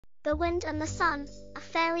The Wind and the Sun, a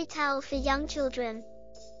fairy tale for young children.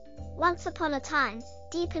 Once upon a time,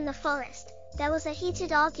 deep in the forest, there was a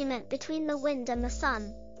heated argument between the wind and the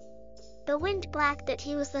sun. The wind bragged that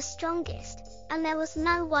he was the strongest, and there was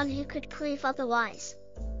no one who could prove otherwise.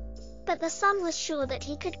 But the sun was sure that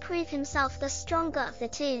he could prove himself the stronger of the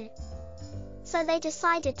two. So they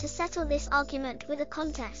decided to settle this argument with a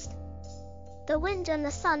contest. The wind and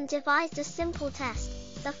the sun devised a simple test.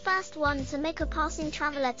 The first one to make a passing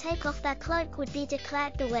traveler take off their cloak would be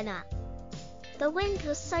declared the winner. The wind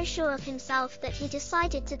was so sure of himself that he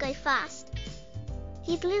decided to go first.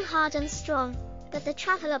 He blew hard and strong, but the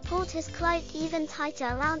traveler pulled his cloak even tighter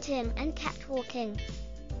around him and kept walking.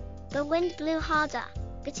 The wind blew harder,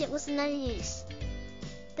 but it was no use.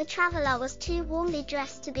 The traveler was too warmly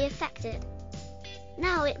dressed to be affected.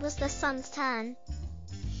 Now it was the sun's turn.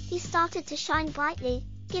 He started to shine brightly,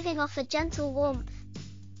 giving off a gentle warmth.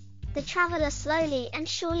 The traveler slowly and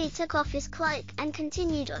surely took off his cloak and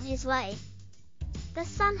continued on his way. The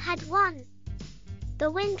sun had won. The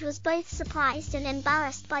wind was both surprised and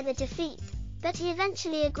embarrassed by the defeat, but he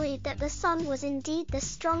eventually agreed that the sun was indeed the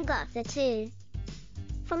stronger of the two.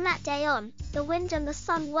 From that day on, the wind and the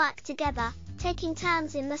sun worked together, taking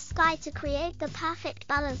turns in the sky to create the perfect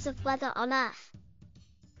balance of weather on Earth.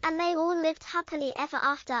 And they all lived happily ever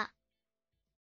after.